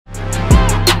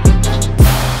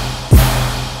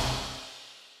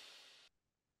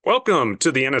Welcome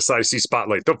to the NSIC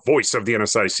Spotlight, the voice of the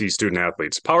NSIC student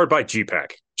athletes, powered by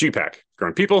gpac. gpac,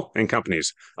 growing people and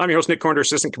companies. I'm your host, Nick Corner,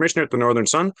 Assistant Commissioner at the Northern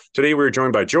Sun. Today, we're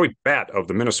joined by Joey Batt of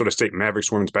the Minnesota State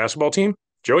Mavericks women's basketball team.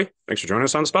 Joey, thanks for joining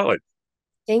us on the Spotlight.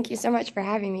 Thank you so much for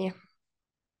having me.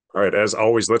 All right, as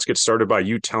always, let's get started by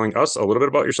you telling us a little bit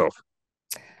about yourself.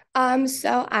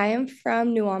 So I am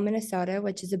from New Ulm, Minnesota,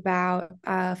 which is about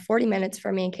 40 minutes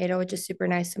from Mankato, which is super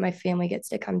nice. So my family gets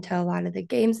to come to a lot of the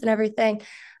games and everything.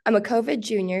 I'm a COVID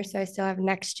junior, so I still have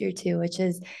next year too, which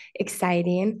is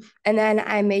exciting. And then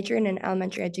I'm majoring in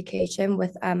elementary education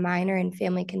with a minor in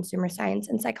family consumer science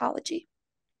and psychology.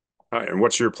 And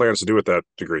what's your plans to do with that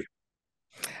degree?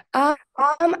 I'm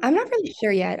not really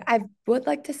sure yet. I would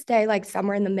like to stay like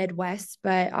somewhere in the Midwest,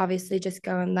 but obviously just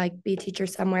go and like be a teacher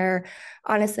somewhere.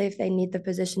 Honestly, if they need the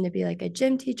position to be like a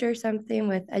gym teacher or something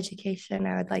with education,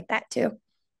 I would like that too.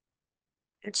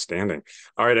 Outstanding.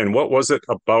 All right, and what was it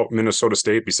about Minnesota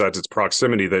State besides its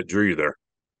proximity that drew you there?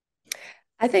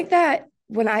 I think that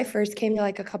when I first came to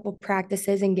like a couple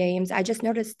practices and games, I just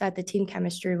noticed that the team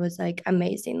chemistry was like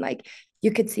amazing. Like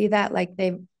you could see that like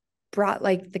they brought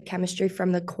like the chemistry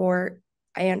from the court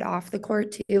and off the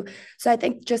court too. So I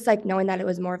think just like knowing that it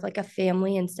was more of like a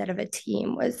family instead of a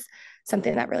team was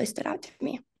something that really stood out to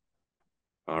me.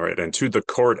 All right, and to the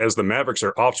court as the Mavericks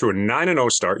are off to a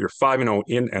 9-0 start. You're 5-0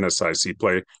 in NSIC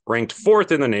play, ranked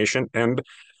fourth in the nation, and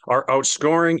are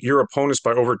outscoring your opponents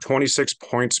by over 26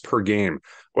 points per game.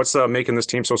 What's making this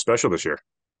team so special this year?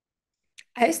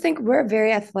 I just think we're a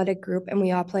very athletic group and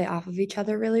we all play off of each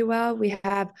other really well. We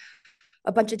have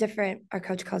a bunch of different, our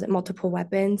coach calls it multiple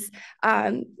weapons.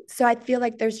 So I feel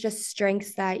like there's just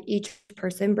strengths that each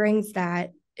person brings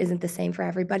that isn't the same for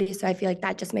everybody. So I feel like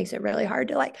that just makes it really hard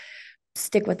to like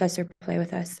stick with us or play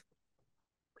with us.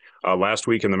 Last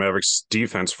week in the Mavericks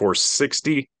defense forced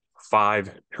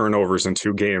 65 turnovers in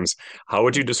 2 games. How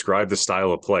would you describe the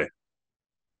style of play?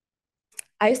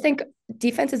 I just think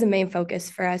defense is a main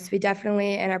focus for us. We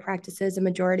definitely, in our practices, a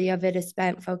majority of it is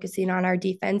spent focusing on our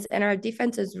defense, and our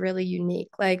defense is really unique.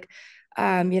 Like,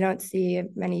 you don't see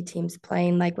many teams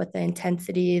playing like with the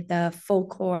intensity, the full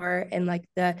core, and like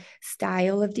the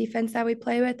style of defense that we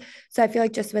play with. So I feel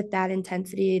like just with that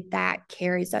intensity, that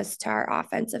carries us to our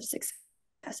offensive success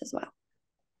as well.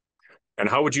 And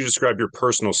how would you describe your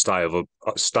personal style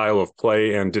of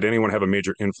play? And did anyone have a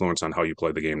major influence on how you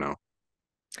play the game now?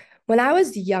 When I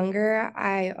was younger,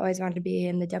 I always wanted to be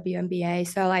in the WNBA.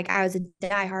 So like I was a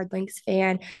diehard Lynx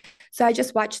fan. So I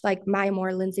just watched like Maya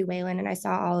Moore, Lindsay Whalen, and I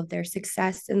saw all of their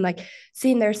success. And like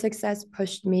seeing their success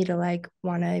pushed me to like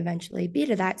want to eventually be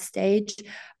to that stage.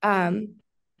 Um,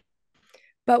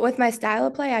 but with my style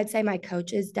of play, I'd say my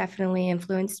coaches definitely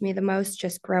influenced me the most,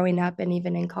 just growing up and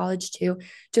even in college too,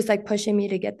 just like pushing me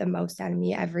to get the most out of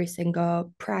me every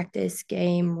single practice,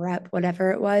 game, rep,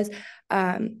 whatever it was.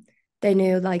 They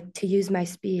knew like to use my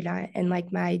speed and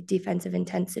like my defensive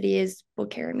intensity is will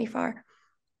carry me far.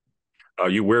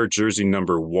 You wear jersey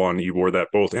number 1. You wore that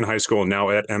both in high school and now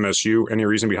at MSU. Any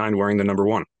reason behind wearing the number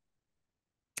 1?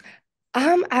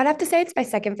 I'd have to say it's my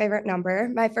second favorite number.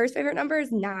 My first favorite number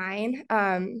is 9.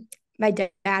 My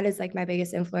dad is like my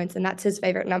biggest influence, and that's his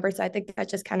favorite number. So I think that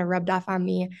just kind of rubbed off on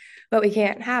me. But we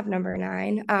can't have number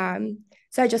 9.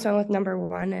 So I just went with number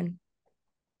 1, and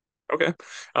Okay.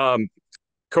 Um,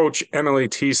 Coach Emily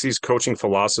Tc's coaching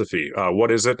philosophy.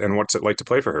 What is it and what's it like to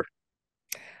play for her?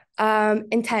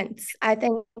 intense. I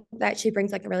think that she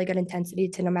brings like a really good intensity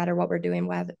to no matter what we're doing,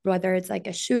 whether it's like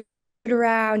a shoot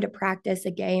around, a practice,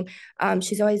 a game.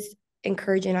 She's always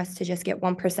encouraging us to just get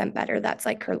 1% better. That's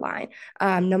like her line.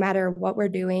 No matter what we're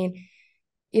doing,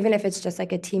 even if it's just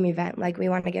like a team event, like we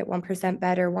want to get 1%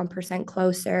 better, 1%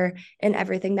 closer in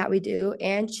everything that we do.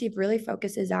 And she really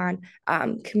focuses on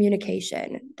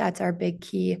communication. That's our big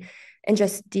key, and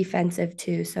just defensive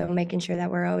too. So making sure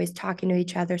that we're always talking to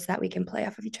each other so that we can play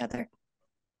off of each other.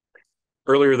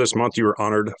 Earlier this month, you were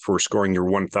honored for scoring your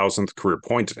 1,000th career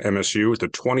point at MSU, the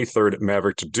 23rd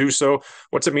Maverick to do so.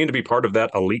 What's it mean to be part of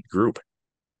that elite group?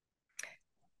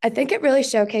 I think it really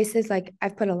showcases like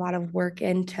I've put a lot of work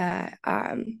into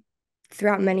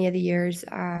throughout many of the years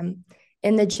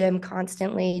in the gym,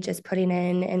 constantly just putting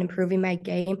in and improving my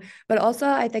game. But also,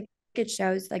 I think it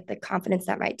shows like the confidence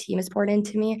that my team has poured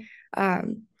into me.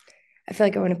 Um, I feel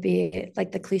like it wouldn't be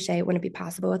like the cliche, it wouldn't be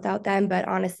possible without them. But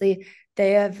honestly,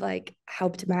 they have like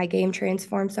helped my game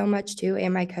transform so much too,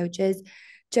 and my coaches,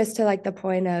 just to like the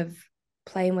point of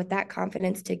playing with that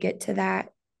confidence to get to that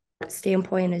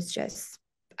standpoint is just,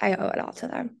 I owe it all to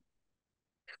them.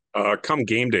 Come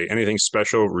game day, anything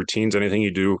special, routines, anything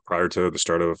you do prior to the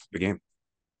start of the game?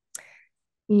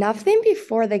 Nothing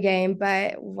before the game,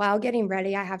 but while getting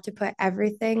ready, I have to put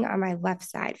everything on my left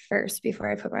side first before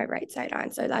I put my right side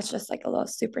on. So that's just like a little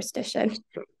superstition.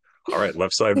 All right,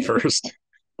 left side first.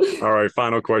 All right,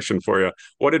 final question for you.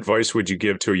 What advice would you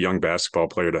give to a young basketball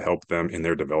player to help them in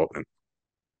their development?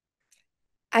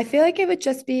 I feel like it would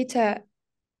just be to,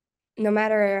 no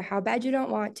matter how bad you don't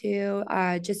want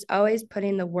to, just always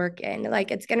putting the work in.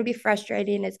 Like it's gonna be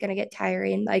frustrating, it's gonna get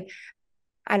tiring. Like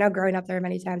I know growing up there were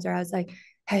many times where I was like,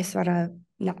 I just want to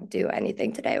not do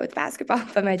anything today with basketball.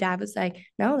 But my dad was like,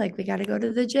 no, like we got to go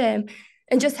to the gym.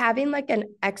 And just having like an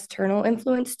external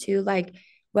influence too, like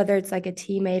whether it's like a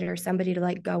teammate or somebody to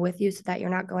like go with you so that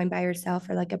you're not going by yourself,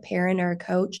 or like a parent or a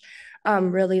coach,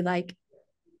 really like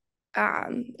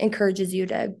encourages you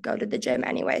to go to the gym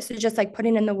anyway. So just like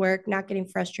putting in the work, not getting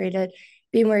frustrated,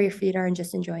 being where your feet are, and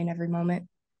just enjoying every moment.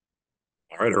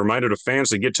 All right, a reminder to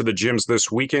fans to get to the gyms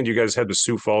this weekend. You guys head to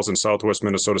Sioux Falls and Southwest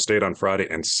Minnesota State on Friday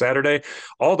and Saturday.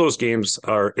 All those games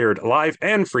are aired live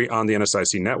and free on the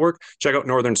NSIC network. Check out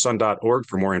northernsun.org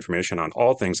for more information on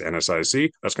all things NSIC.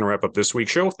 That's going to wrap up this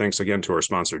week's show. Thanks again to our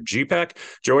sponsor, gpac.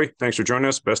 Joey, thanks for joining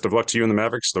us. Best of luck to you and the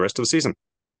Mavericks the rest of the season.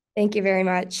 Thank you very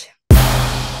much.